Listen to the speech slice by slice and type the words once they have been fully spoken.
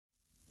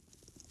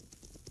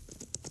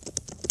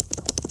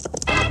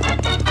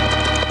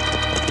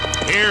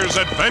Here's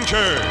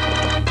adventure.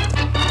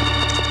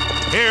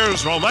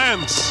 Here's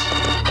romance.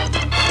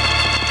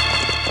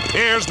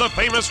 Here's the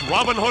famous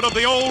Robin Hood of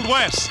the Old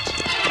West.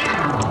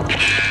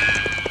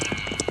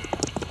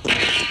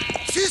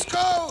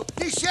 Cisco,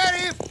 the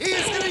sheriff, he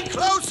is getting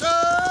closer.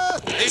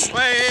 This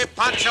way,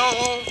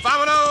 Pancho,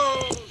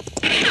 vámonos.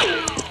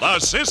 The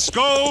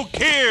Cisco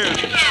Kid.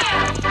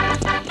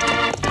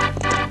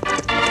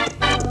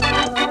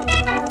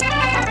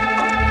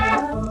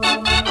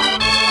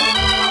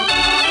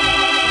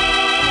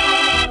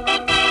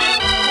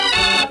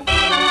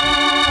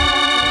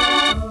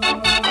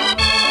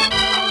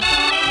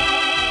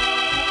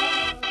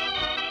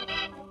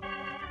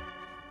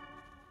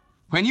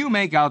 When you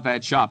make out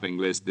that shopping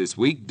list this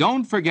week,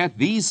 don't forget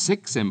these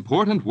 6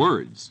 important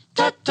words.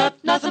 Tut,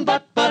 tut, nothing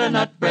but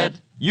butternut bread.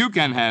 You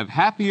can have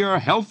happier,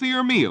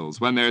 healthier meals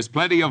when there's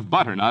plenty of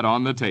butternut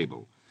on the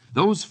table.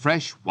 Those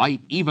fresh, white,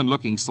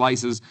 even-looking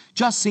slices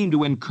just seem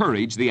to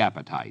encourage the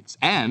appetites,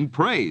 and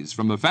praise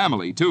from the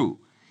family, too.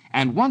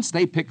 And once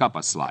they pick up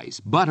a slice,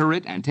 butter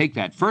it, and take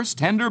that first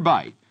tender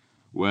bite,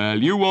 well,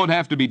 you won't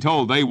have to be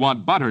told they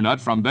want butternut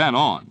from then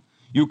on.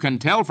 You can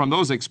tell from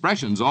those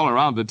expressions all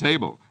around the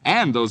table,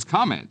 and those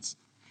comments.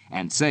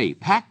 And say,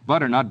 pack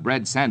butternut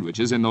bread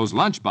sandwiches in those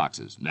lunch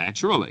boxes,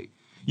 naturally.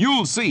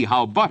 You'll see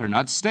how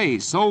butternut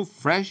stays so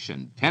fresh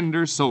and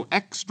tender, so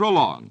extra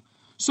long,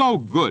 so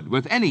good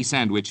with any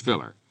sandwich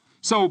filler.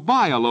 So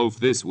buy a loaf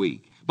this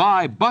week.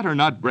 Buy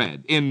butternut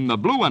bread in the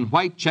blue and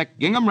white check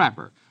gingham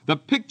wrapper, the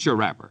picture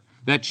wrapper,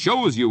 that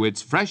shows you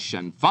it's fresh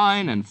and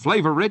fine and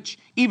flavor-rich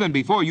even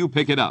before you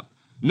pick it up.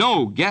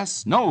 No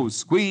guess, no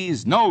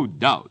squeeze, no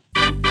doubt.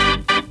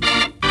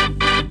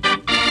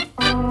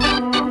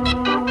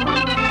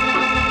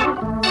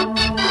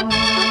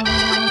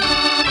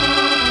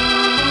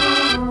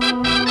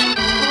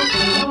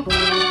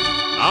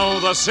 Now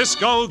the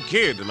Cisco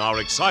Kid in our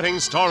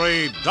exciting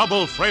story,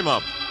 Double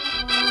Frame-Up.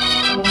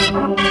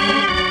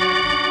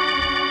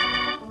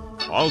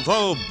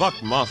 Although Buck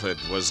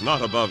Moffett was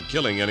not above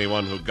killing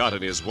anyone who got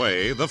in his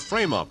way, the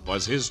frame-up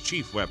was his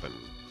chief weapon.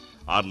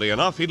 Oddly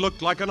enough, he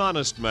looked like an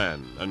honest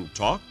man and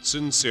talked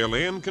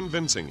sincerely and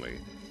convincingly.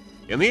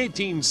 In the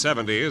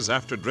 1870s,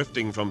 after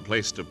drifting from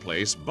place to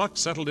place, Buck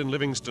settled in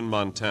Livingston,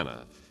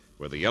 Montana,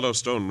 where the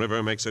Yellowstone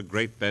River makes a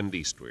great bend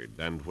eastward,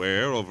 and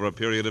where, over a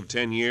period of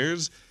 10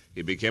 years,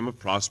 he became a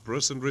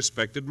prosperous and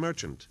respected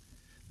merchant.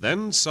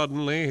 Then,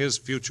 suddenly, his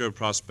future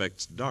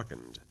prospects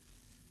darkened.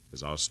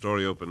 As our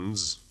story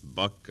opens,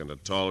 Buck and a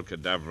tall,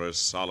 cadaverous,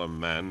 solemn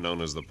man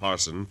known as the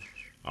Parson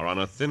are on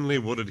a thinly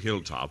wooded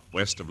hilltop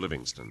west of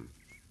Livingston.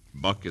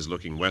 Buck is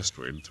looking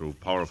westward through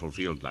powerful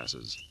field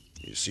glasses.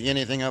 You see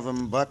anything of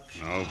him, Buck?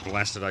 Oh,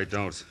 blasted I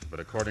don't. But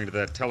according to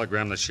that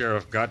telegram the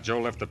sheriff got, Joe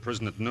left the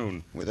prison at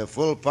noon. With a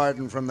full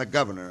pardon from the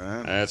governor,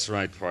 huh? That's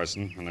right,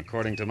 Parson. And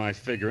according to my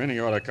figuring, he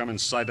ought to come in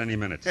sight any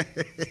minute.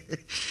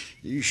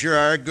 You sure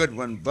are a good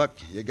one, Buck.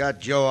 You got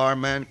Joe, our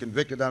man,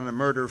 convicted on a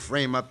murder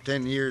frame-up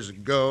 10 years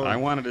ago. I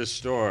wanted his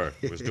store.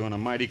 It was doing a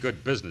mighty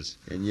good business.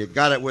 And you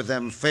got it with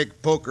them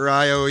fake poker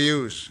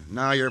IOUs.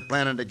 Now you're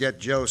planning to get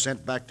Joe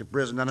sent back to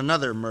prison on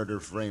another murder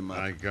frame-up.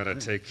 I gotta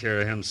take care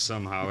of him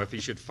somehow. If he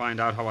should find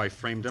out how I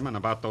framed him and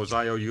about those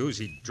IOUs,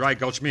 he'd dry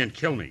gulch me and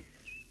kill me.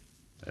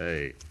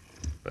 Hey,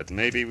 but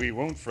maybe we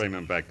won't frame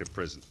him back to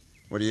prison.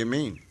 What do you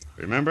mean?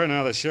 Remember,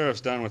 now the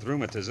sheriff's down with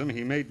rheumatism,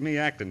 he made me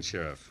acting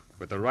sheriff,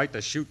 with the right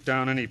to shoot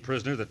down any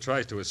prisoner that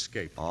tries to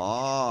escape.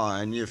 Oh,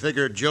 and you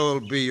figure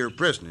Joe'll be your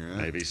prisoner,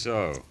 huh? Maybe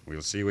so.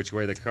 We'll see which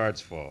way the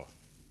cards fall.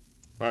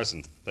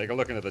 Parson, take a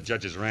look into the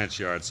judge's ranch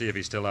yard, see if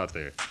he's still out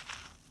there.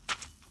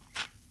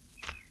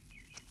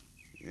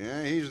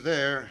 Yeah, he's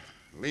there,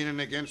 leaning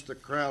against the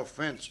corral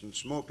fence and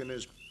smoking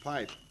his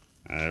pipe.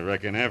 I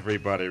reckon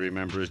everybody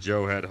remembers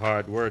Joe had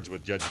hard words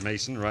with Judge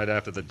Mason right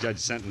after the judge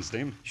sentenced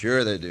him.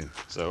 Sure they do.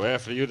 So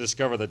after you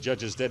discover the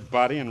judge's dead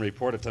body and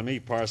report it to me,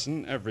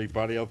 Parson,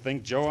 everybody'll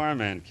think Joe, our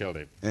man, killed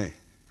him. Hey,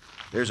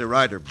 there's a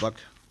rider, Buck,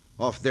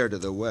 off there to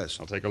the west.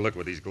 I'll take a look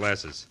with these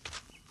glasses.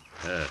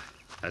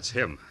 That's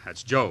him.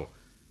 That's Joe.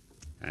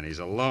 And he's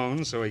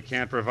alone, so he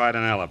can't provide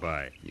an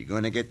alibi. You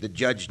going to get the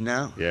judge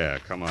now? Yeah,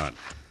 come on.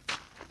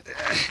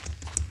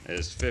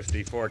 His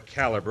 .54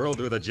 caliber will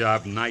do the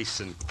job nice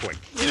and quick.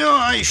 You know,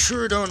 I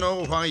sure don't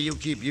know why you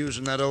keep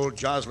using that old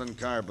Joslin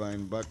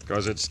carbine, Buck.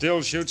 Because it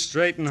still shoots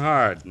straight and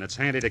hard, and it's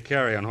handy to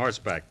carry on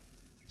horseback.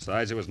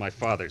 Besides, it was my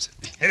father's.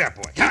 Hit up,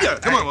 boy.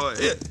 Come on, boy.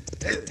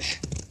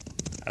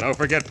 Now, don't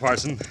forget,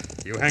 Parson,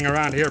 you hang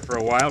around here for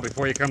a while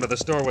before you come to the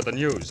store with the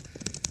news.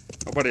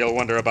 Nobody'll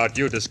wonder about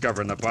you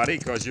discovering the body,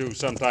 because you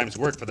sometimes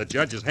work for the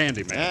judge as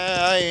handyman.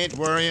 I ain't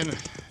worrying.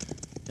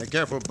 Be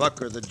careful,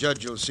 Buck, or the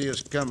judge will see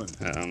us coming.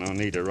 Well, no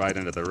need to ride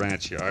into the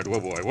ranch yard. Whoa,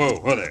 boy.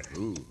 Whoa there.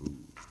 Ooh.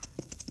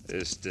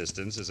 This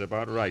distance is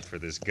about right for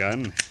this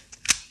gun.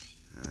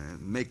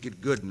 Make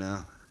it good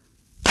now.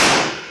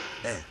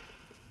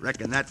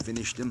 Reckon that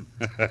finished him.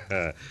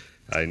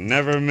 I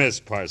never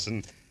miss,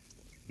 Parson.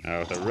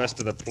 Now, if the rest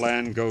of the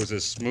plan goes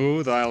as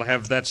smooth, I'll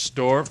have that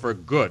store for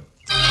good.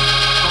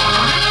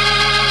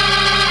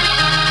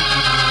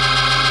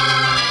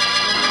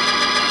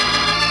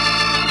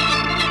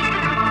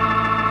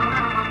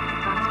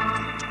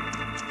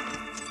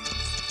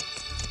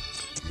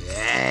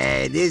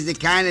 this is the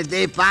kind of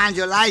day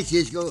Pancho likes,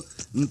 Cisco.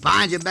 And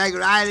Pancho back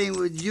riding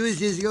with you,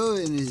 Cisco,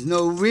 and there's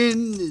no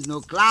wind, there's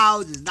no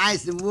clouds, it's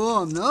nice and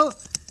warm, no?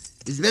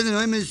 It's better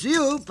than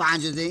MSU,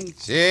 Pancho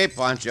thinks. Si,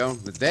 Pancho.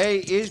 The day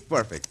is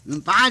perfect.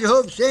 And Pancho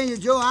hopes Senor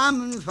Joe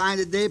Armand will find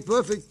the day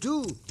perfect,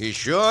 too. He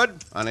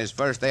should, on his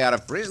first day out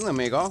of prison,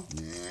 amigo.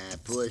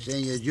 Poor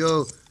Senor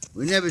Joe.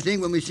 We never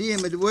think when we see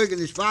him at work in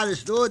his father's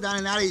store down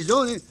in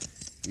Arizona,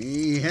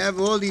 he have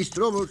all these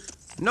troubles.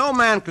 No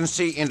man can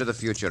see into the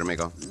future,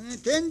 amigo.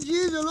 10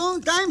 years a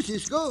long time,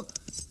 Cisco.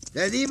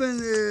 That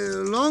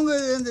even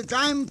longer than the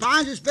time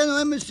Pancho spent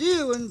on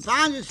MSC when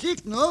Pancho's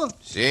sick, no?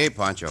 Si,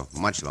 Pancho.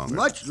 Much longer.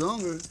 Much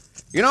longer.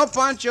 You know,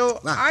 Pancho,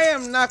 I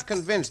am not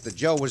convinced that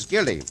Joe was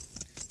guilty.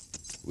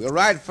 We'll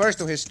ride first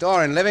to his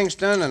store in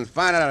Livingston and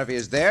find out if he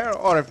is there,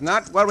 or if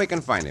not, where we can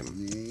find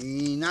him.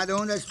 He not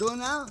own that store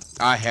now?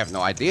 I have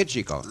no idea,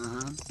 Chico.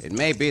 It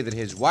may be that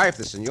his wife,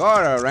 the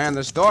senora, ran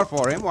the store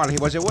for him while he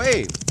was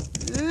away.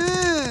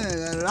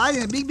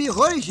 Riding a big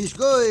horse,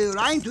 Cisco.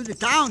 Riding to the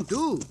town,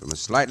 too. From a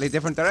slightly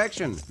different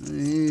direction.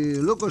 He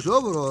look us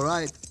over, all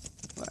right.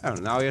 Well,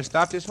 now he has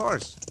stopped his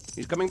horse.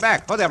 He's coming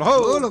back. Ho there, ho!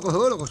 Oh,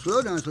 look,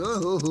 slow down, slow.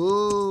 Ho,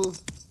 ho.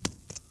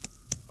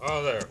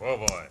 Oh, there. Oh,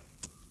 boy.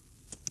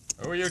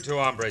 Who are you two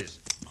hombres?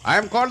 I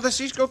am called the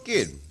Cisco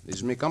Kid. This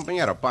is mi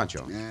compañero,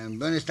 Pancho.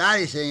 Buenos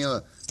tardes,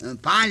 senor.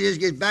 Pancho just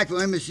gets back from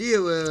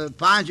MSC where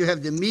Pancho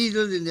have the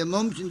measles and the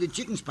mumps and the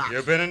chicken spots.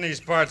 You've been in these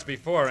parts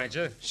before, ain't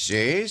you?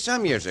 Si,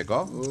 some years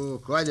ago. Oh,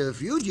 quite a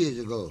few years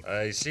ago.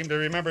 I seem to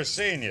remember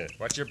seeing you.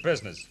 What's your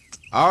business?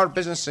 Our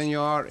business,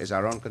 senor, is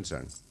our own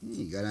concern.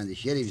 He got on the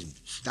sheriff's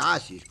star,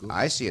 Cisco.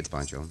 I see it,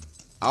 Pancho.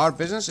 Our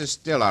business is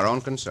still our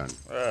own concern.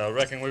 Well, I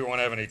reckon we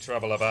won't have any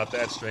trouble about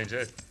that,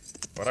 stranger.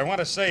 What I want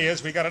to say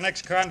is we got an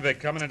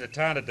ex-convict coming into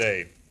town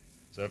today.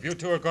 So if you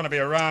two are going to be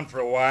around for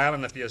a while,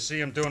 and if you see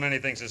him doing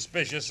anything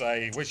suspicious,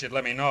 I wish you'd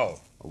let me know.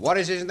 What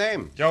is his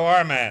name? Joe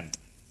Armand.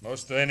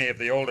 Most any of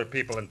the older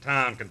people in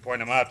town can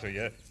point him out to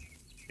you.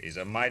 He's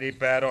a mighty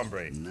bad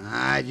hombre.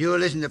 Nah, you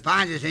listen to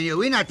Pancho, senor.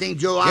 We not think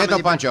Joe Armand...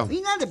 Quieto, Pancho.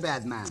 He's not a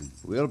bad man.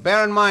 We'll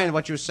bear in mind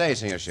what you say,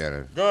 Senor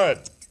Sheriff. Good.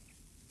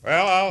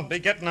 Well, I'll be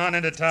getting on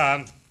into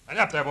town. And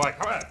up there, boy.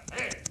 Come on.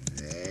 Hey.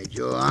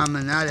 Joe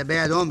Armand not a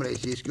bad hombre,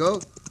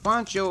 Cisco.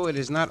 Pancho, it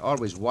is not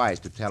always wise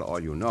to tell all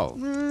you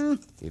know.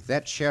 If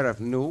that sheriff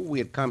knew we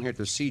had come here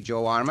to see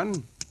Joe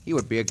Armand, he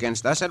would be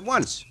against us at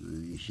once.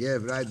 The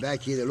sheriff right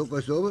back here to look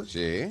us over.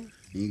 See?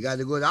 He got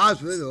a good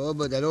outfit,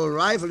 but that old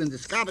rifle and the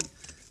scoppet.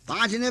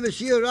 Pancho never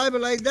see a rifle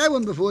like that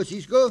one before,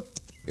 Cisco.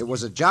 It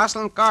was a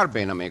Jocelyn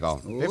carbine, amigo.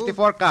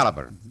 54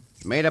 caliber.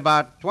 Made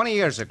about 20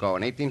 years ago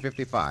in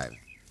 1855.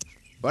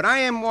 But I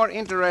am more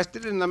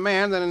interested in the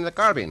man than in the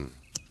carbine.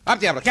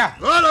 Up, Diablo, yeah.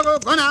 Go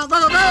now,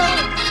 go.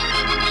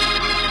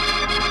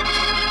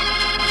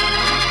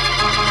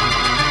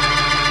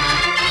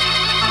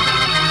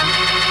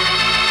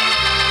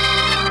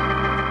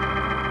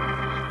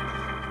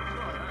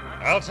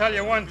 I'll tell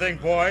you one thing,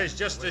 boys.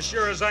 Just as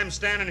sure as I'm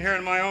standing here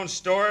in my own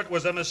store, it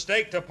was a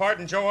mistake to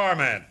pardon Joe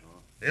Armand.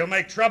 He'll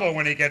make trouble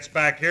when he gets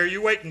back here.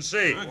 You wait and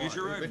see.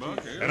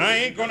 And I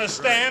ain't going to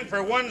stand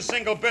for one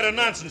single bit of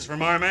nonsense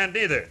from Armand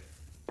either.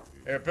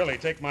 Here, Billy,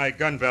 take my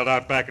gun belt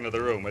out back into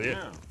the room, will you?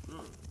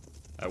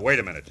 Wait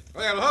a minute.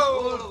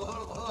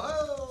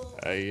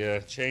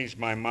 I changed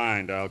my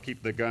mind. I'll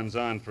keep the guns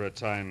on for a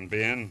time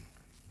being.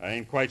 I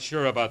ain't quite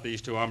sure about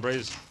these two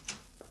hombres.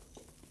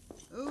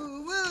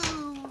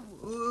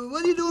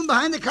 What are you doing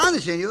behind the counter,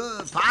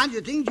 senor?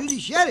 Pancho thinks you're the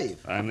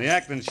sheriff. I'm the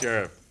acting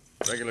sheriff.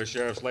 Regular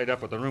sheriff's laid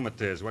up with the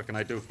rheumatiz. What can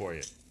I do for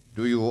you?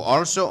 Do you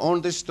also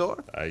own this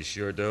store? I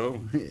sure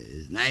do.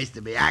 It's nice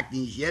to be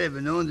acting sheriff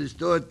and own the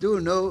store,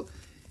 too, no?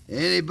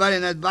 Anybody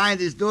not buying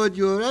the store,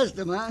 you arrest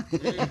them, huh?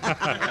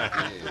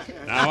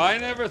 Now, I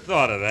never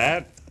thought of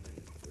that.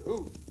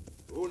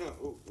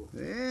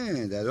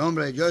 Yeah, that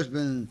hombre just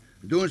been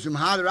doing some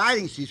hard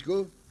riding,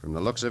 Cisco. From the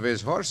looks of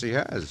his horse, he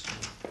has.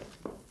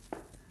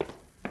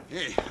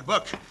 Hey,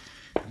 Buck,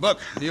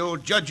 the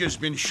old judge has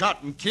been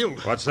shot and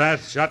killed. What's that?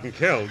 Shot and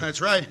killed?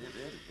 That's right.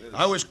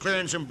 I was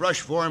clearing some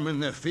brush for him in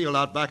the field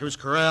out back of his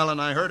corral,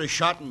 and I heard a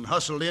shot and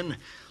hustled in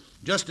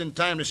just in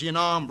time to see an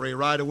hombre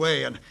ride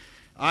away, and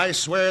I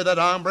swear that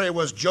hombre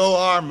was Joe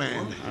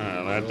Armand.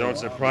 Well, that don't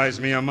surprise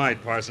me a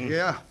mite, Parson.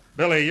 Yeah?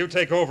 Billy, you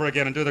take over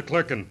again and do the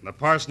clerking. The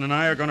parson and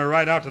I are going to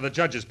ride out to the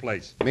judge's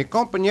place. Mi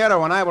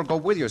compañero and I will go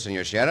with you,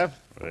 Senor Sheriff.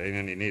 There ain't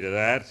any need of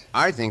that.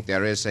 I think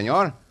there is,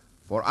 senor.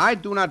 For I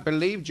do not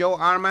believe Joe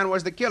Armand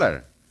was the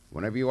killer.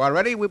 Whenever you are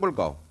ready, we will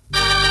go.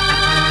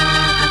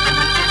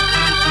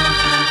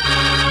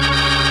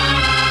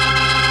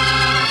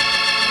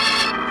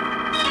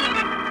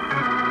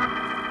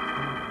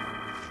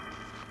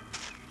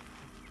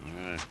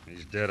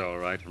 He's dead, all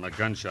right, from a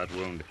gunshot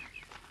wound.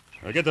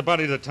 I'll get the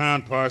body to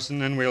town, Parson,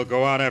 then we'll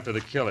go out after the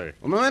killer.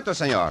 Un momento,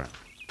 senor.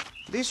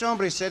 This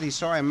hombre said he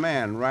saw a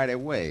man ride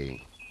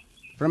away.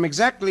 From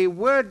exactly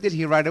where did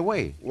he ride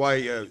away?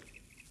 Why,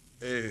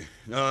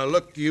 now,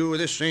 look, you,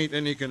 this ain't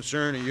any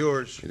concern of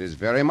yours. It is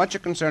very much a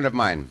concern of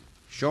mine.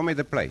 Show me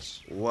the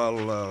place.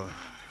 Well,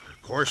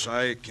 Of course,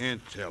 I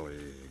can't tell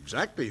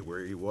exactly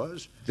where he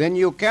was. Then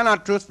you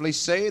cannot truthfully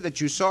say that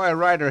you saw a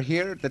rider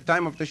here at the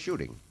time of the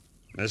shooting.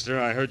 Mister,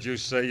 I heard you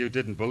say you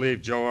didn't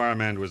believe Joe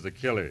Armand was the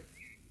killer.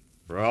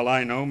 For all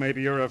I know,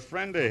 maybe you're a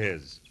friend of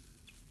his.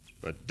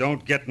 But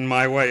don't get in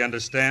my way,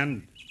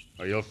 understand?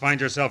 Or you'll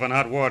find yourself in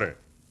hot water.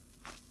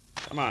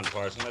 Come on,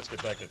 Parson, let's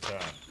get back to town.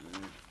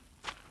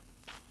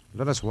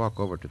 Let us walk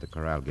over to the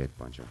corral gate,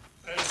 Pancho.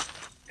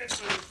 Get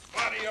the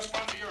body up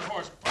onto your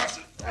horse,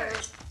 Parson.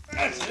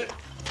 That's it.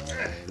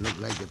 Look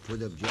like they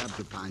put up job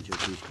to Pancho,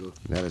 Cisco.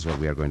 That is what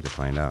we are going to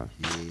find out.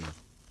 Yeah.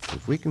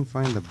 If we can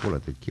find the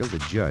bullet that killed the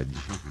judge,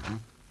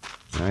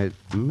 it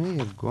may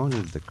have gone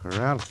into the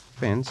corral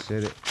fence.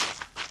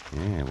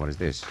 Yeah, what is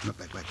this? What?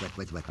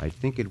 I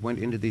think it went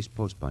into these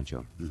posts,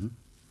 Pancho.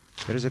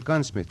 There is a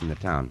gunsmith in the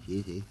town.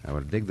 See. I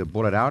will dig the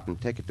bullet out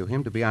and take it to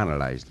him to be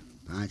analyzed.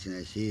 Pancho,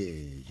 I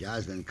see a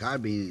Joslin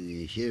carbine in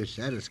the sheriff's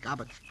saddle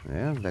scoppet.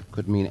 Well, that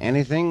could mean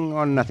anything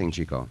or nothing,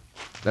 Chico.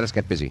 Let us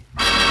get busy.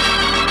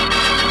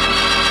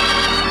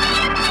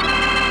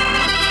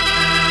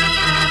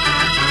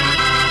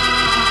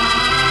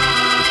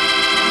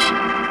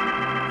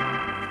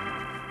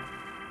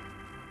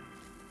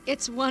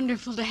 It's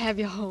wonderful to have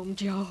you home,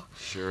 Joe.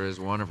 Sure is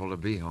wonderful to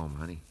be home,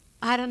 honey.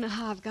 I don't know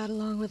how I've got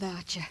along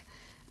without you.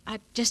 I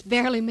just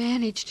barely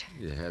managed.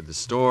 You had the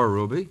store,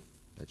 Ruby.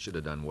 That should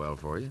have done well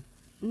for you.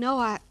 No,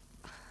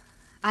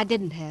 I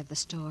didn't have the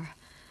store.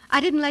 I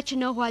didn't let you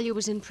know while you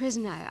was in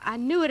prison. I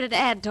knew it'd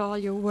add to all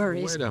your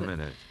worries. Wait a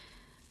minute.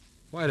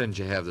 Why didn't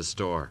you have the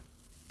store?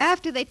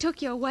 After they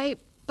took you away,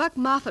 Buck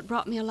Moffat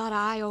brought me a lot of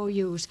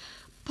IOUs.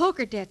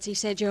 Poker debts he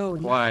said you owed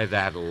me. Why,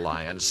 that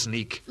lying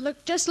sneak.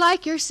 Looked just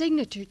like your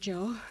signature,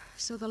 Joe.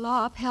 So the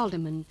law upheld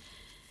him, and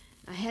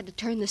I had to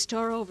turn the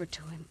store over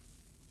to him.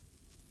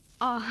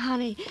 Oh,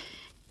 honey,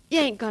 you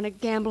ain't gonna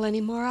gamble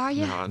anymore, are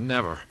you? No,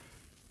 never.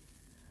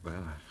 Well,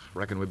 I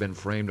reckon we've been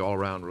framed all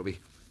around, Ruby.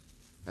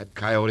 That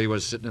coyote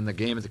was sitting in the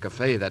game at the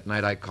cafe that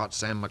night I caught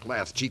Sam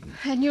McGlath cheating.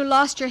 And you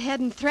lost your head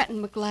and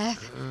threatened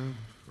McGlath.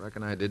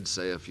 Reckon I did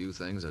say a few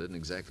things I didn't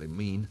exactly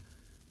mean.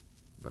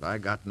 But I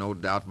got no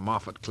doubt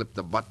Moffat clipped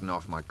the button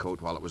off my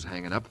coat while it was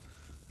hanging up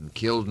and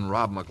killed and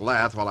robbed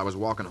McGlath while I was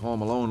walking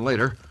home alone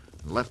later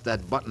and left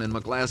that button in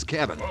McGlath's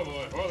cabin. Oh,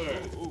 boy,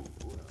 oh,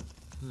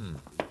 there.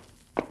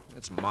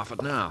 It's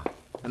Moffat now.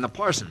 And the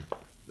parson.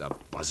 The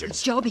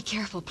buzzards. Joe, be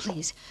careful,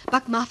 please.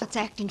 Buck Moffat's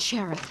acting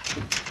sheriff.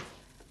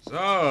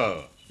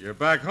 So, you're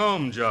back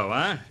home, Joe,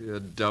 huh? You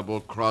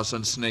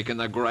double-crossing snake in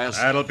the grass.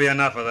 That'll be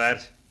enough of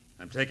that.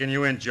 I'm taking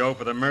you in, Joe,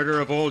 for the murder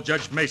of old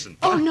Judge Mason.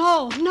 Oh,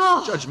 no.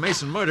 Judge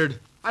Mason murdered?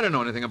 I didn't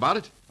know anything about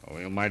it. Oh,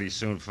 we'll mighty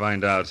soon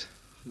find out.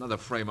 Another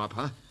frame-up,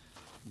 huh?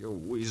 You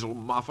weasel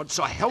Moffat,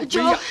 so help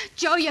Joe, me.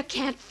 Joe, you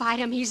can't fight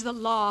him. He's the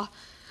law.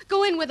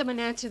 Go in with them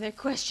and answer their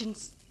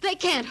questions. They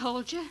can't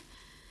hold you.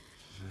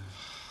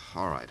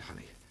 All right,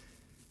 honey.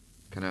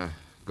 Can I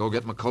go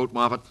get my coat,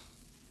 Moffat?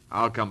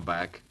 I'll come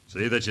back.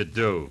 See that you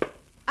do.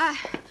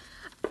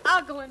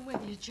 I'll go in with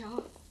you,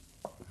 Joe.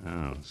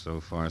 Oh, so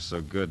far so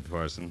good,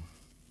 Parson.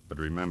 But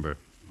remember,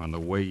 on the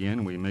way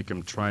in, we make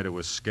him try to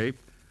escape,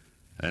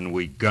 and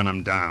we gun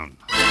him down.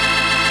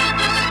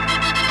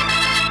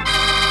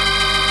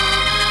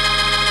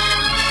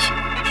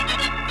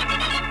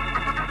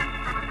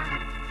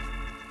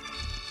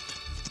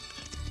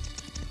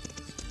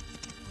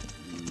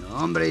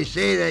 Hombre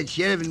say that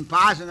sheriff and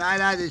parson right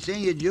out of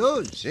Senor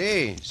Joe's.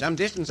 See, some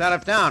distance out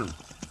of town.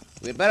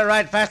 We'd better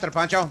ride faster,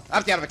 Pancho.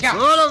 Up the count.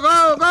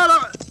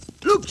 Go.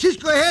 Look,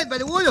 Cisco ahead by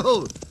the water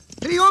hole.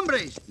 3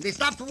 hombres. They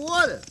stopped for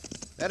water.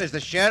 That is the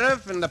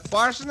sheriff and the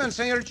parson and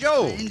Senor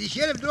Joe. And the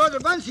sheriff draw the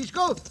gun,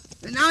 Cisco.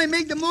 And now he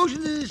make the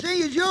motion to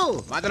Senor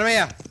Joe. Madre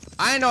mia,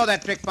 I know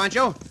that trick,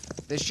 Pancho.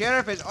 The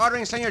sheriff is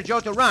ordering Senor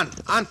Joe to run,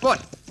 on foot.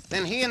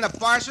 Then he and the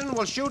parson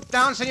will shoot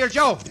down Senor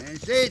Joe. And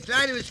say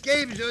try to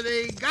escape, so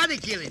they gotta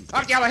kill him.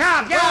 Up the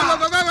count.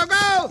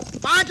 Go.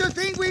 Pancho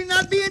think we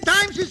not be in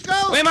time,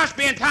 Cisco. We must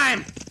be in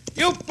time.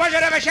 You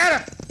buzzard of a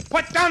sheriff,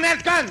 put down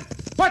that gun.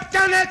 Put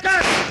down that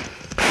gun.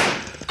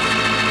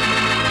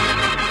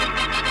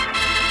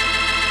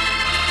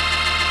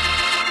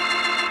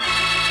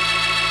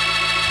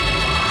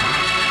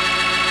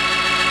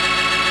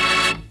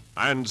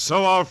 And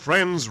so our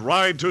friends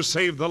ride to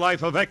save the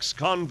life of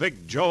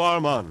ex-convict Joe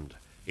Armand.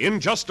 In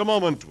just a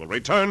moment, we'll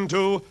return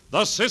to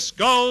the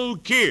Cisco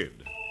Kid.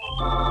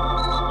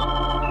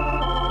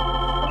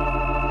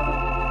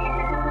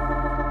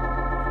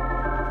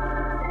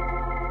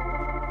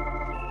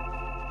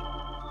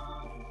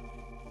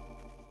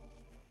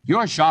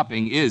 Your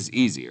shopping is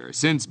easier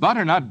since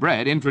Butternut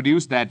Bread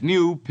introduced that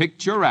new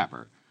picture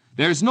wrapper.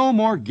 There's no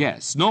more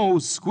guess, no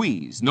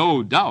squeeze,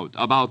 no doubt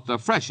about the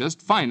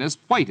freshest, finest,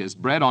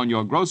 whitest bread on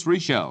your grocery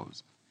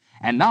shelves.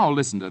 And now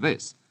listen to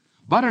this.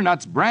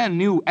 Butternut's brand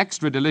new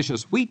extra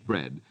delicious wheat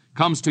bread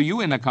comes to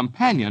you in a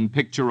companion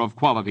picture of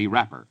quality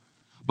wrapper.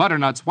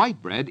 Butternut's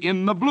white bread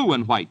in the blue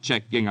and white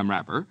check gingham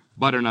wrapper,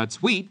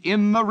 Butternut's wheat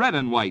in the red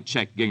and white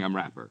check gingham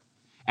wrapper.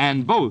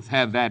 And both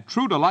have that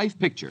true-to-life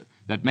picture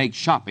that makes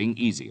shopping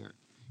easier.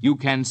 You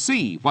can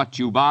see what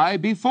you buy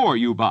before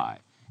you buy,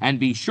 and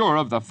be sure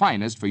of the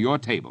finest for your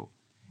table.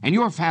 And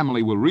your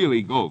family will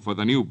really go for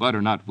the new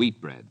butternut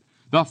wheat bread,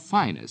 the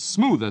finest,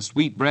 smoothest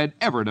wheat bread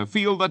ever to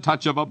feel the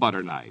touch of a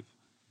butter knife.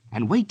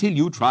 And wait till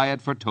you try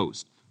it for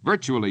toast.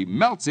 Virtually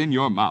melts in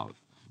your mouth,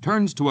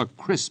 turns to a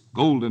crisp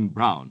golden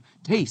brown,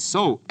 tastes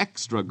so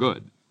extra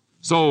good.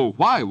 So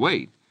why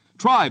wait?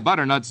 Try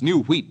Butternut's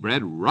new wheat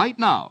bread right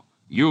now.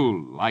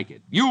 You'll like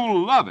it.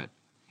 You'll love it.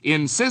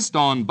 Insist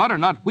on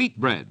butternut wheat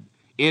bread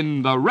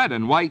in the red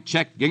and white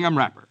check gingham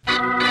wrapper.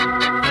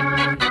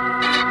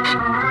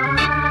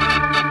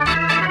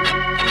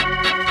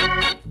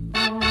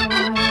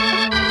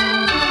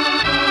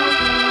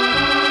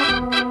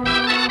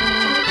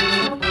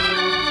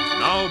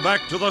 Now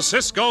back to the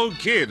Cisco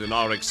Kid in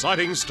our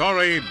exciting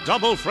story,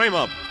 Double Frame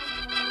Up.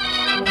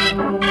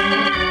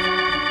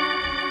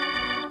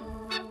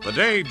 The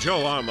day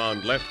Joe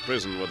Armand left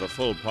prison with a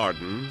full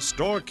pardon,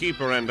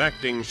 storekeeper and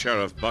acting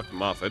Sheriff Buck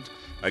Moffett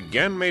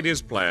again made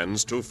his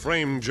plans to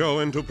frame Joe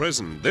into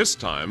prison, this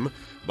time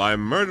by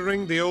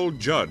murdering the old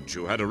judge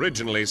who had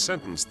originally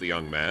sentenced the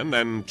young man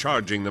and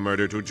charging the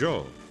murder to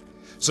Joe.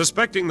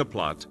 Suspecting the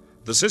plot,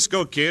 the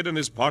Cisco Kid and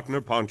his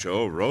partner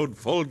Pancho rode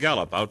full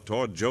gallop out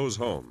toward Joe's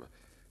home.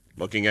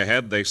 Looking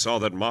ahead, they saw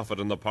that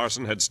Moffett and the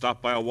parson had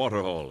stopped by a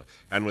waterhole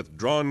and with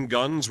drawn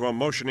guns were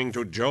motioning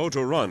to Joe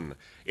to run.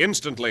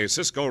 Instantly,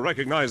 Cisco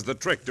recognized the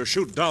trick to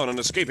shoot down an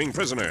escaping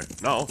prisoner.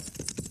 Now,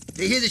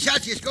 They hear the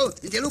shot, Cisco,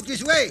 and they look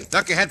this way.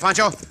 Duck your head,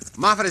 Pancho.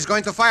 Moffett is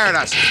going to fire at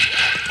us.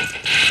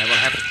 I will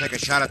have to take a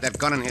shot at that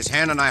gun in his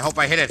hand, and I hope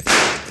I hit it.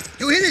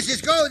 You hit it,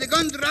 Cisco. The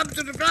gun dropped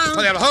to the ground.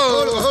 Hold it,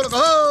 hold.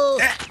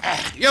 Hold.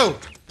 You,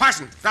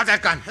 parson, drop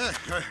that gun.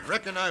 I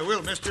reckon I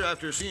will, mister,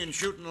 after seeing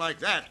shooting like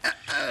that.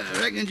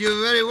 I reckon you're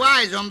very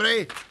wise,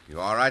 hombre. You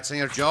all right,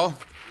 Senor Joe?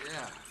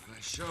 Yeah, I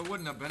sure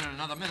wouldn't have been in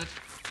another minute.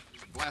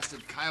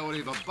 Blasted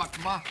coyote of a buck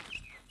ma.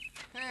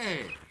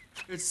 Hey,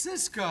 it's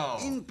Cisco.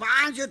 In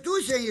Pancho,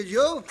 too, Senor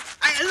Joe.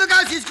 Look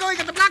out, Cisco. You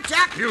got the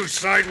blackjack. You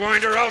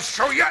sidewinder, I'll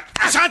show you.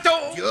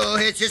 Santo! Joe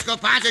hit Cisco.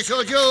 Pancho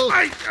show Joe.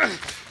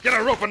 Get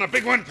a rope on the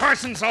big one,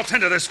 Parsons. I'll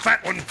tend to this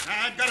fat one.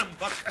 I got him,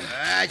 Buck.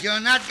 You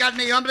not got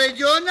me, hombre.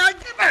 You not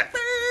got me.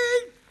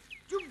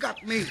 You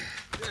got me.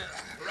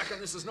 I reckon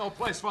this is no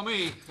place for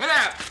me. Get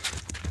out!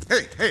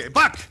 Hey,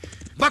 Buck.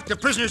 Buck, the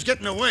prisoner's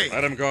getting away.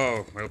 Let him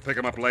go. We'll pick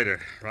him up later.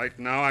 Right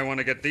now, I want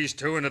to get these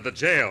two into the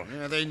jail.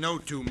 Yeah, they know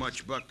too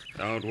much, Buck.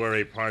 Don't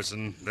worry,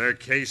 Parson. Their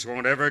case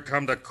won't ever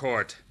come to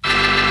court.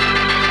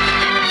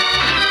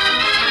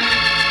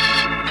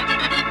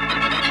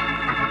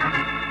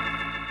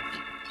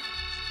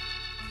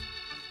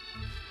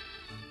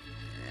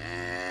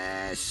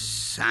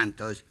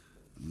 Santos.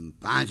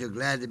 Pancho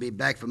glad to be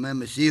back from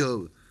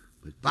Hermosillo.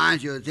 But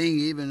Pancho think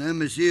even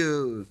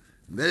Hermosillo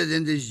better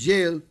than this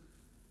jail.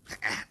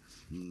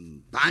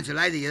 Pancho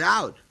like to get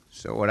out.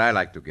 So would I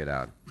like to get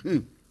out.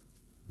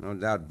 No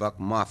doubt Buck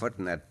Moffett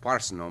and that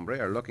parson hombre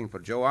are looking for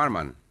Joe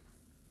Armand.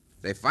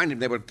 If they find him,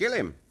 they will kill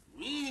him.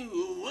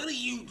 What are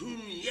you two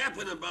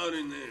yapping about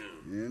in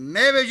there?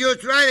 Maybe you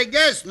try to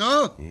guess,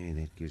 no? Yeah,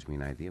 that gives me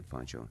an idea,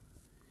 Pancho.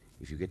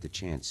 If you get the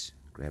chance,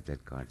 grab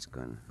that guard's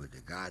gun. Put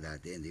the guard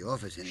out there in the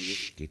office and he...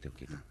 Shh, Quito.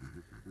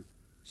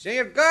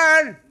 Senor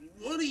Guard!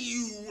 What do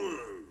you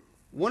want?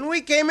 When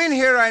we came in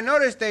here, I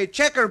noticed a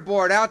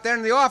checkerboard out there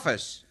in the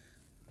office.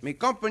 Mi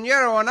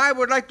compañero and I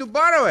would like to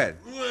borrow it.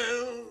 Well,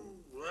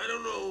 I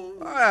don't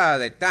know. Ah,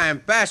 the time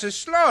passes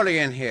slowly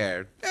in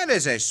here. That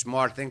is a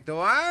smart thing to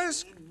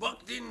ask.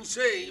 Buck didn't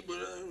say, but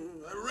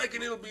I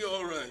reckon it'll be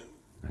all right.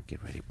 Now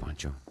get ready,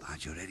 Pancho.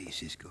 Pancho ready,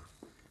 Cisco.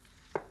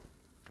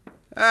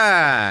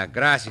 Ah,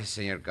 gracias,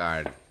 Senor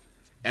Guard.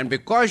 And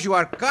because you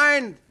are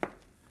kind,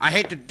 I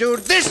hate to do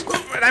this,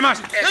 but I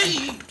must.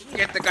 Hey!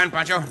 Get the gun,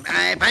 Pancho.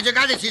 Pancho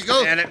got it,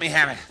 Cisco. Yeah, let me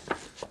have it.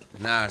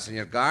 Now,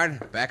 Senor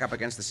Guard, back up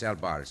against the cell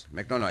bars.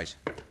 Make no noise.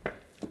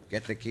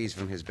 Get the keys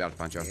from his belt,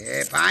 Pancho.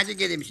 Yeah, Pancho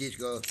get him,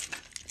 Cisco.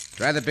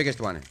 Try the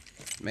biggest one.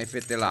 May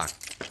fit the lock.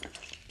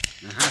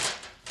 Uh-huh.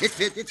 It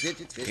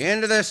fit.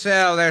 Into the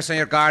cell there,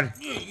 Senor Guard.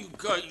 Yeah, you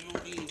got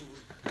you.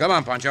 Come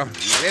on, Pancho.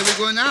 Where we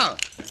go now?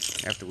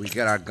 After we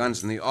get our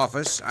guns in the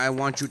office, I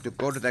want you to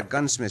go to that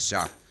gunsmith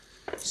shop.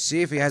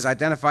 See if he has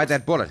identified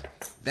that bullet.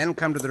 Then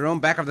come to the room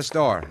back of the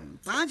store.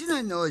 Pancho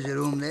not knows the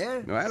room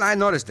there. Well, I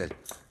noticed it.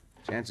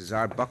 Chances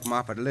are Buck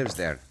Moffett lives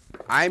there.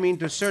 I mean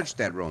to search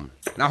that room.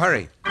 Now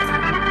hurry.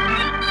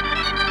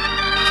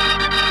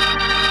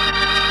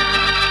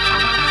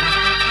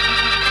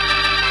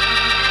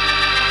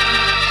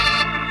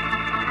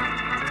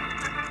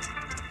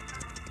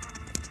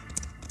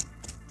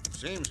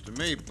 Seems to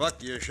me,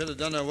 Buck, you should have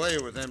done away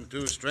with them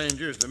two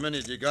strangers the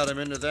minute you got them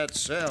into that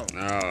cell.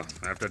 No,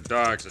 after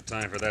dark's the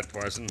time for that,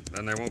 Parson.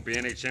 Then there won't be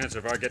any chance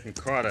of our getting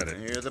caught at it.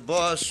 You're the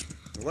boss.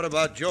 What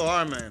about Joe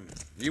Armand?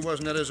 He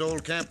wasn't at his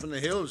old camp in the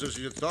hills as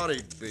you thought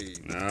he'd be.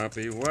 Nope,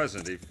 he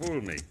wasn't. He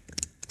fooled me.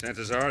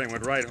 Chances are he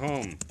went right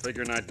home,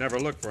 figuring I'd never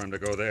look for him to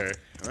go there.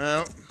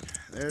 Well,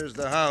 there's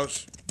the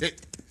house.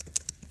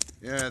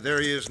 Yeah,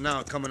 there he is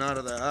now, coming out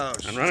of the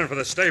house. I'm running for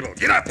the stable.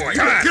 Get up, boy.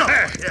 Come on. Get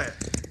up. Yeah.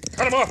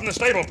 Cut him off in the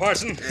stable,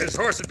 Parson. His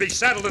horse would be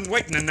saddled and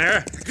waiting in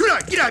there.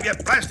 Get out, you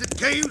blasted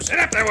caves. Get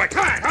up there, boy.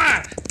 Come on, come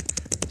on.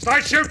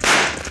 Start shooting.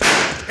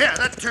 Yeah,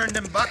 that turned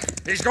him, Buck.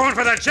 He's going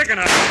for that chicken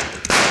up.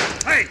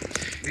 Hey,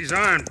 he's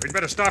armed. We'd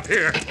better stop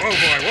here. Whoa,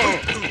 boy, whoa.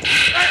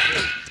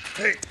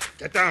 Hey,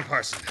 get down,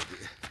 Parson.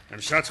 Them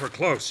shots were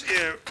close.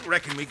 Yeah,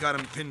 reckon we got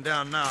him pinned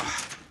down now.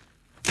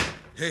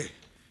 Hey,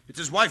 it's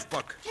his wife,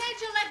 Buck.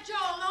 Can't you let Joe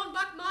alone,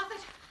 Buck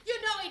Moffat? You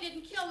know he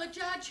didn't kill the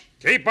judge.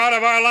 Keep out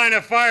of our line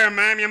of fire,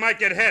 ma'am. You might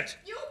get hit.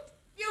 You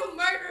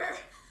murderer.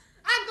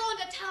 I'm going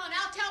to town.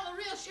 I'll tell the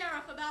real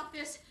sheriff about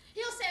this.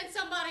 He'll send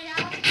somebody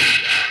out.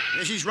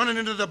 Yeah, she's running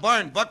into the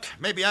barn, Buck.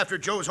 Maybe after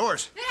Joe's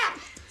horse.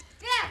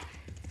 Yeah.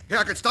 Yeah,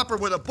 I could stop her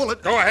with a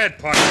bullet. Go ahead,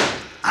 Parson.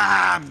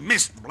 Ah,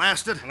 missed,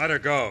 blasted. Let her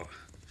go.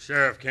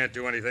 Sheriff can't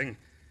do anything.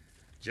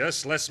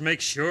 Just let's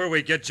make sure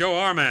we get Joe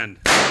Armand.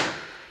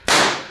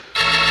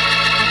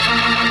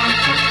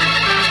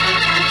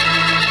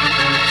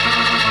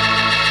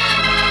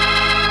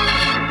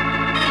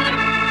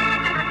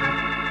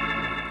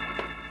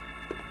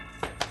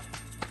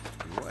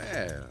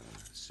 Well,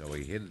 so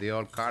he hid the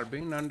old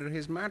carbine under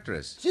his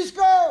mattress.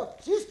 Cisco!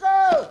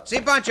 Cisco!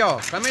 See, Pancho,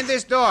 come in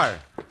this door.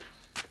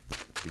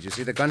 Did you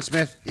see the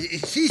gunsmith?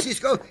 See,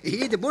 Cisco, he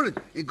hit the bullet.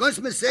 The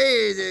gunsmith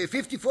say the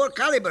 54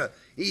 caliber.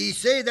 He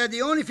say that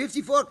the only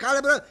 54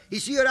 caliber he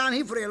see around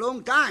here for a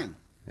long time.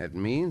 That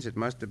means it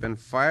must have been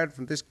fired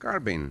from this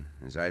carbine,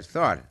 as I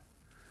thought.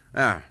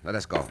 Now, let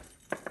us go.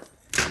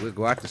 We'll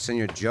go out to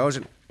Senor Joe's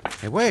and...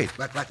 Hey, wait.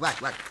 What?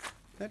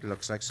 That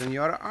looks like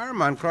Senora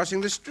Armand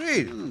crossing the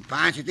street.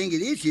 Perhaps you think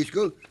it is,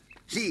 Cisco.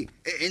 See,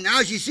 and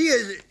now she see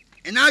us,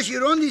 and now she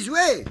run this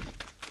way.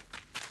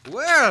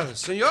 Well,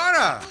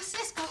 Senora. Oh,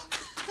 Cisco.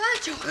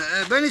 Pancho.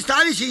 Buenas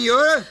tardes,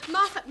 senora.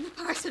 Moffat and the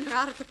parson are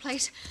out of the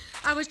place.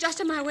 I was just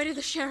on my way to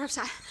the sheriff's.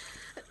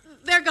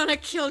 They're gonna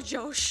kill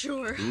Joe,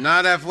 sure.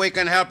 Not if we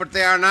can help it,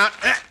 they are not.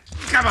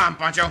 Come on,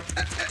 Pancho.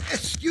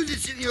 Excuse me,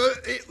 senor.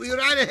 We're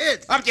right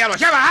ahead. Up, Diablo.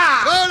 Chava,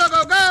 ha! Go,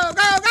 loco, go!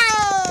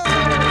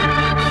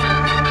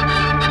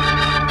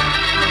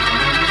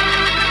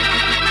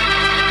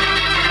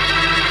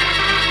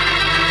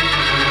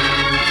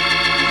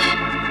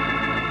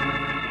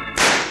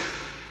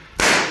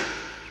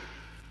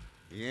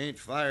 He ain't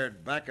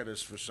fired back at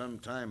us for some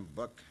time,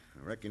 Buck.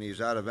 I reckon he's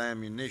out of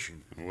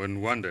ammunition.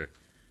 Wouldn't wonder.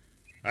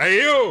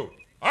 Hey, you!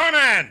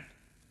 Armand!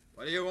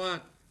 What do you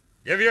want?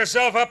 Give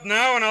yourself up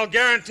now, and I'll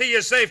guarantee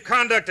you safe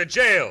conduct to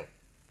jail.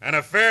 And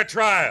a fair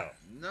trial.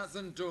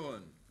 Nothing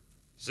doing.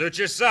 Suit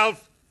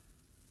yourself.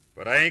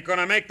 But I ain't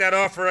gonna make that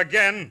offer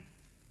again.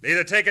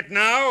 Either take it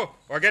now,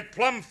 or get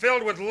plumb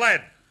filled with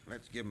lead.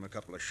 Let's give him a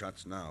couple of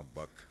shots now,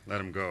 Buck. Let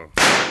him go.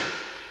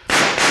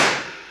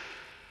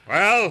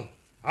 Well,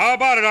 how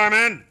about it,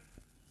 Armand?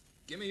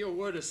 Give me your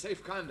word of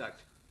safe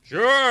conduct.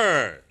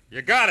 Sure.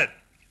 You got it.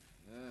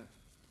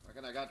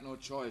 Reckon I got no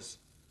choice.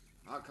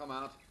 I'll come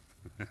out.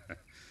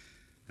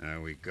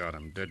 We got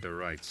him dead to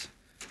rights.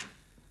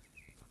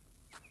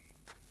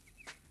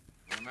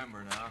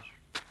 Remember now.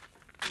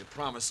 You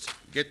promised.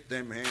 Get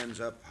them hands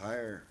up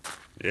higher.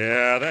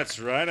 Yeah, that's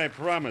right. I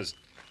promised.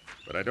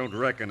 But I don't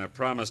reckon a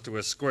promise to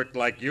a squirt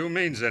like you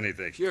means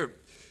anything.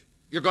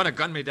 You're gonna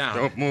gun me down.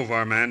 Don't move,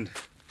 Armand.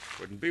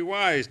 Wouldn't be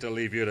wise to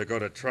leave you to go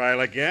to trial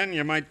again.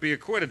 You might be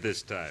acquitted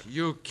this time.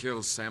 You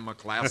killed Sam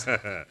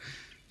McClass.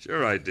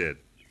 Sure I did.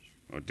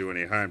 Won't do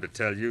any harm to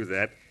tell you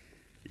that.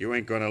 You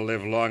ain't gonna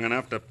live long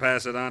enough to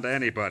pass it on to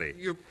anybody.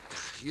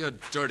 You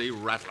dirty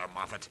rattler,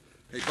 Moffat.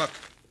 Hey, Buck.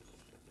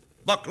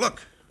 Buck,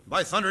 look.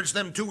 By thunder, it's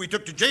them two we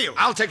took to jail.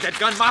 I'll take that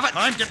gun, Moffat.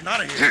 I'm getting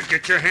out of here.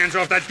 Get your hands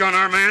off that gun,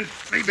 Armand.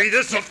 Maybe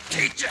this'll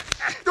teach you.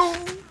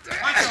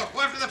 Pancho,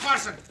 go after the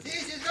parson. See,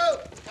 Cisco.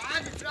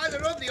 Time to try to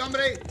rope the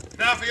hombre.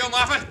 Now for you,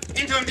 Moffat.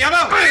 Into him,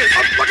 Diablo.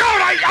 Look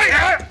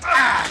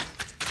out!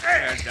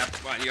 There's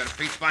up on your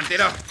feet,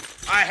 Bandito.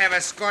 I have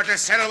a score to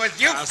settle with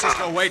you.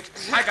 Cisco, wait.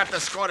 I got the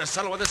score to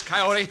settle with this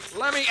coyote.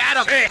 Let me at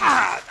him.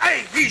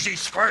 Hey, easy,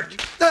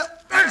 squirt.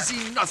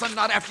 Easy nothing,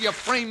 not after you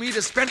frame me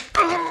to spend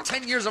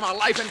 10 years of my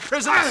life in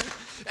prison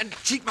and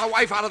cheat my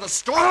wife out of the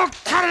store.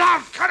 Cut it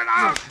out! Cut it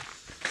out!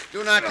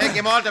 Do not take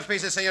him all to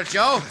pieces, Senor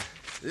Joe.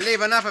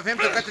 Leave enough of him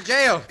to get to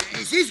jail.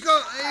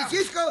 Cisco,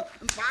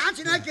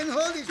 Pancho and I can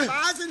hold his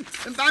parson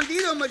and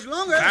Bandito much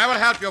longer. I will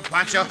help you,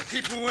 Pancho.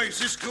 Keep away,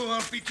 Cisco.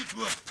 I'll beat you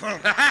to a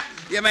pulp.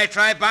 You may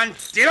try,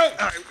 Bandito,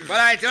 but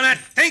I do not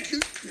think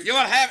you will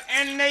have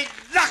any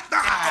luck.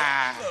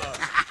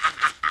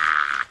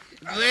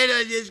 Wait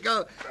a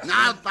Cisco.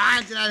 Now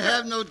Pancho and I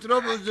have no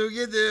trouble to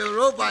get the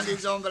rope on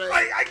this hombre.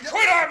 I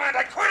quit, Armand.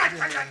 I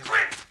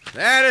quit.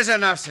 That is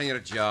enough, Senor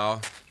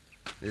Joe.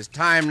 It's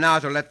time now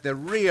to let the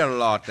real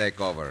law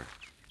take over.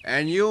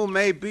 And you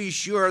may be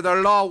sure the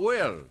law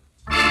will.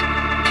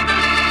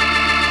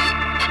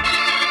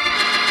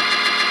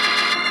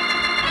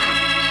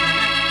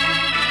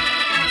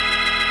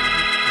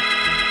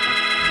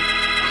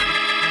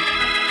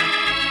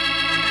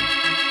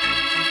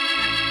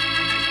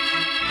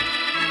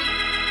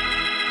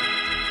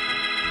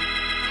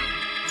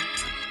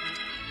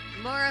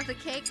 More of the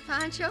cake,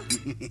 Pancho?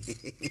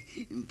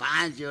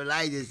 Pancho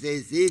like to say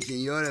si,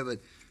 senora, but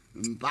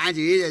Pancho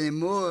eat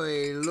anymore.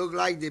 It look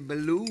like the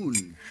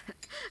balloon.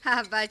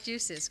 How about you,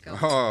 Cisco?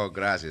 Oh,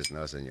 gracias,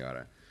 no,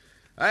 senora.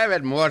 I've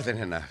had more than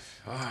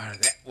enough. Oh,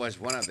 that was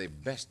one of the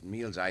best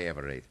meals I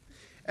ever ate.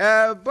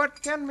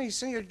 But tell me,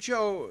 Senor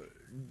Joe,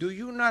 do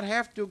you not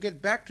have to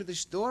get back to the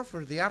store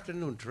for the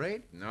afternoon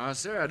trade? No,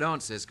 sir, I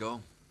don't,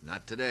 Cisco.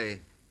 Not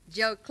today.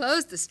 Joe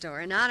closed the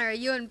store in honor of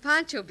you and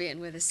Pancho being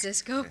with us,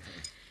 Cisco.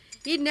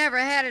 He'd never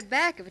had it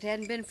back if it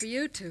hadn't been for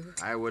you two.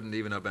 I wouldn't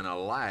even have been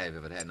alive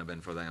if it hadn't have been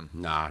for them.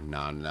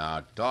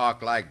 No.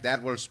 Talk like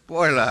that will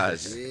spoil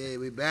us. Yeah,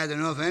 we bad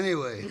enough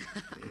anyway.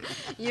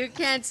 You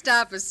can't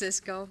stop us,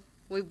 Cisco.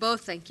 We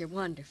both think you're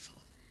wonderful.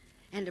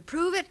 And to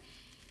prove it,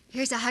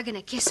 here's a hug and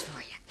a kiss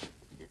for you.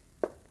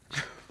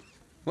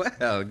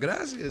 Well,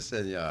 gracias,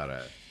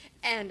 senora.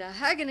 And a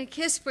hug and a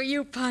kiss for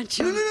you,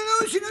 Pancho. No,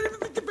 senora.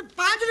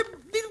 Pancho.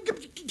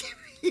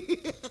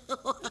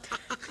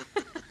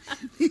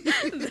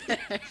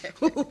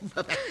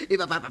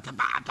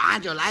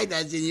 Pancho like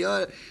that,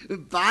 senor.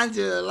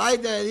 Pancho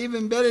like that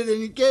even better than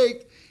the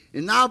cake.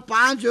 And now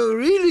Pancho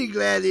really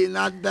glad he's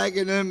not back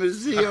in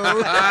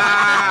Hermosillo.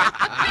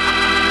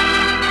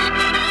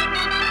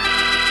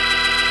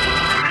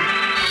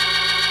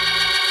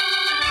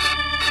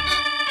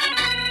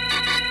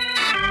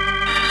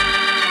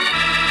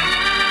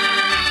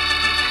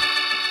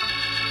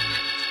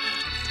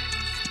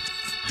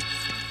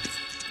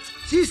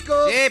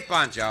 Cisco. Si,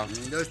 Pancho.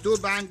 Those two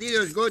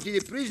bandidos go to the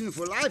prison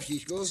for life,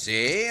 Cisco.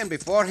 Si, and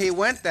before he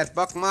went, that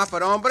buck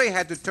Moffat hombre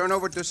had to turn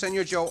over to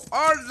Senor Joe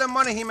all the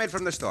money he made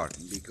from the store.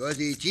 Because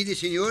he cheated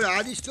Senor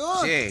out of the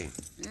store? Si.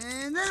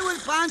 And that's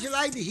what Pancho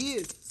like to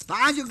hear.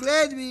 Pancho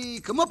glad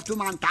we come up to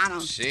Montana.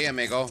 Si,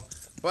 amigo.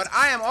 But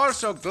I am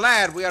also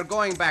glad we are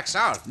going back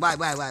south. Why?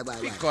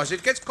 Because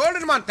it gets cold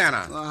in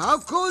Montana. How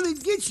cold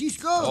it gets,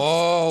 Cisco?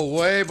 Oh,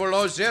 way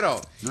below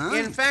zero. Huh?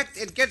 In fact,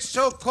 it gets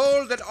so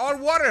cold that all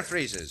water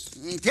freezes.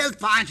 Tell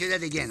Pancho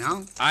that again,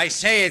 huh? I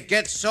say it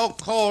gets so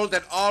cold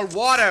that all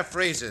water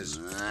freezes.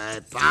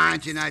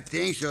 Pancho not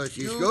think so,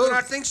 Cisco. You do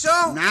not think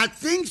so? Not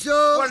think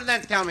so. Well,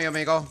 then tell me,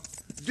 amigo.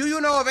 Do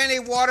you know of any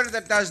water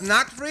that does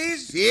not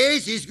freeze?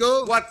 Yes,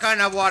 Cisco. What kind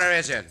of water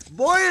is it?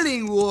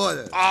 Boiling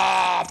water.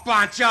 Oh,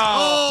 Pancho!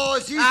 Oh,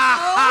 Cisco!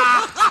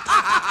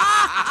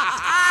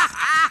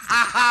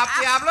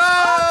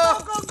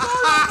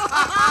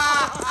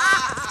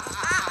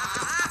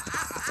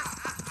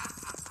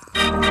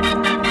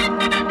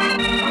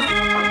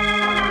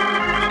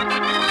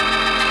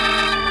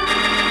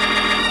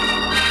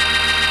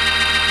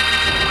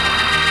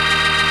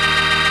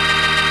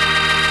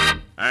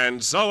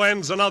 And so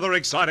ends another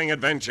exciting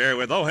adventure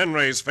with O.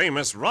 Henry's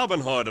famous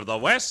Robin Hood of the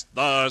West,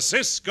 the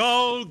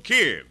Cisco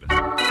Kid.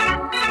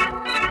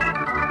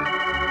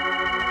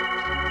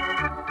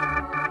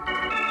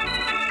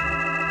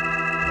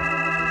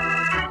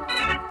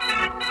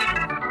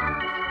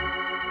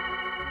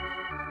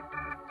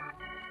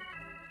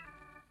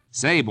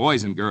 Say,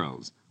 boys and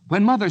girls,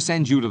 when Mother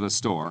sends you to the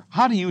store,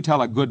 how do you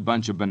tell a good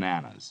bunch of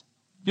bananas?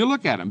 You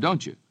look at 'em,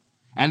 don't you?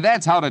 And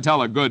that's how to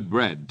tell a good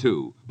bread,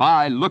 too,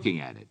 by looking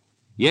at it.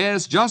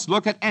 Yes, just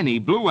look at any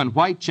blue and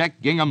white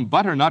check gingham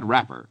butternut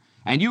wrapper,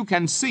 and you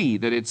can see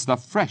that it's the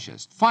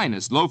freshest,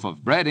 finest loaf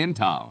of bread in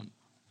town.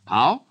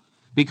 How?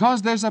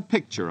 Because there's a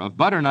picture of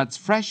butternut's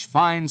fresh,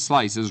 fine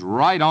slices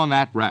right on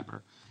that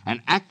wrapper.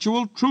 An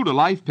actual,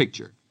 true-to-life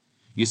picture.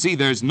 You see,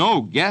 there's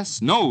no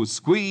guess, no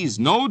squeeze,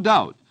 no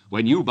doubt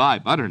when you buy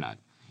butternut.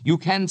 You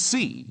can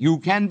see, you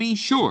can be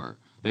sure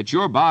that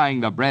you're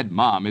buying the bread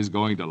Mom is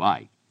going to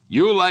like.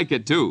 You'll like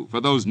it, too,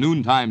 for those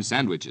noontime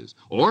sandwiches,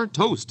 or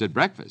toast at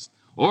breakfast,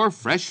 or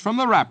fresh from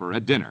the wrapper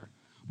at dinner.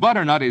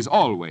 Butternut is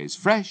always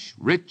fresh,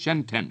 rich,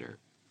 and tender.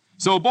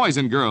 So, boys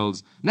and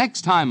girls,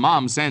 next time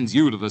Mom sends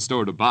you to the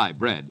store to buy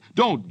bread,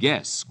 don't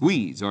guess,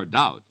 squeeze, or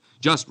doubt.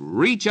 Just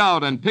reach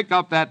out and pick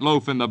up that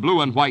loaf in the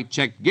blue and white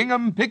check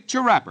gingham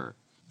picture wrapper.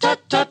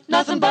 Tut, tut,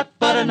 nothing but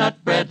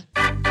butternut bread.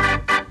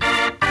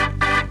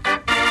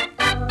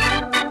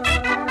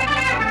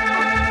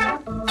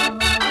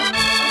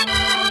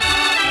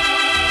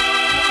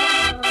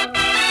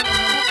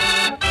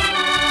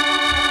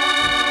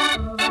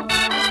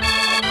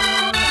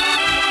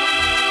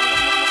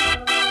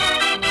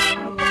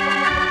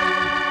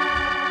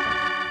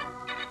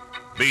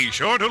 Be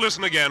sure to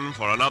listen again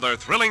for another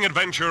thrilling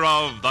adventure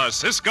of the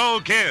Cisco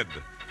Kid.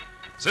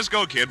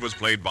 Cisco Kid was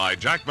played by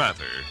Jack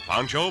Mather,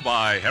 Pancho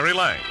by Harry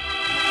Lang.